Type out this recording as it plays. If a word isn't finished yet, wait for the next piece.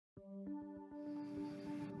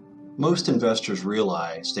Most investors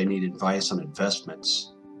realize they need advice on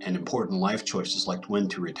investments and important life choices like when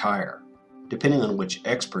to retire. Depending on which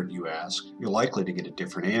expert you ask, you're likely to get a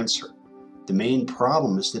different answer. The main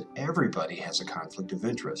problem is that everybody has a conflict of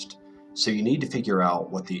interest, so you need to figure out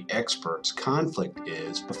what the expert's conflict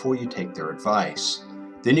is before you take their advice.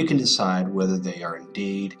 Then you can decide whether they are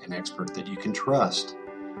indeed an expert that you can trust.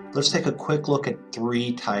 Let's take a quick look at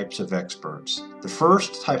three types of experts. The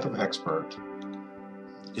first type of expert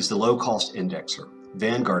is the low-cost indexer.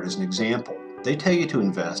 Vanguard is an example. They tell you to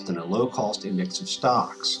invest in a low-cost index of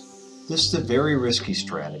stocks. This is a very risky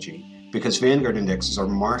strategy because Vanguard indexes are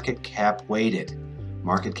market cap weighted.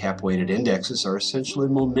 Market cap weighted indexes are essentially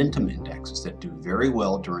momentum indexes that do very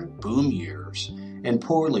well during boom years and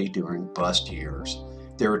poorly during bust years.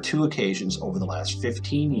 There are two occasions over the last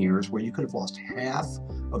 15 years where you could have lost half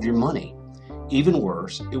of your money. Even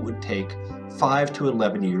worse, it would take 5 to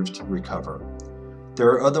 11 years to recover. There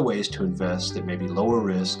are other ways to invest that may be lower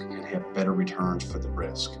risk and have better returns for the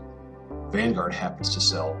risk. Vanguard happens to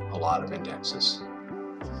sell a lot of indexes.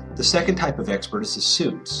 The second type of expert is the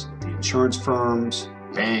suits, the insurance firms,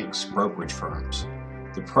 banks, brokerage firms.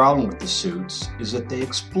 The problem with the suits is that they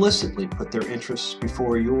explicitly put their interests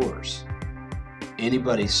before yours.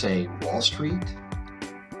 Anybody say Wall Street?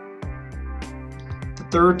 The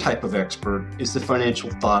third type of expert is the financial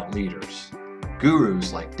thought leaders.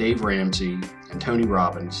 Gurus like Dave Ramsey and Tony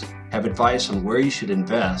Robbins have advice on where you should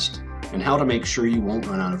invest and how to make sure you won't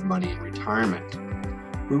run out of money in retirement.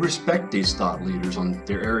 We respect these thought leaders on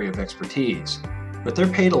their area of expertise, but they're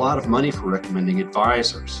paid a lot of money for recommending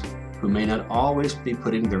advisors who may not always be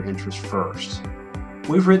putting their interests first.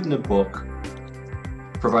 We've written a book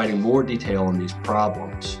providing more detail on these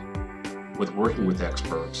problems with working with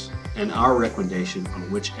experts and our recommendation on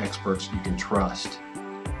which experts you can trust.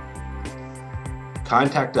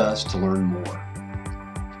 Contact us to learn more.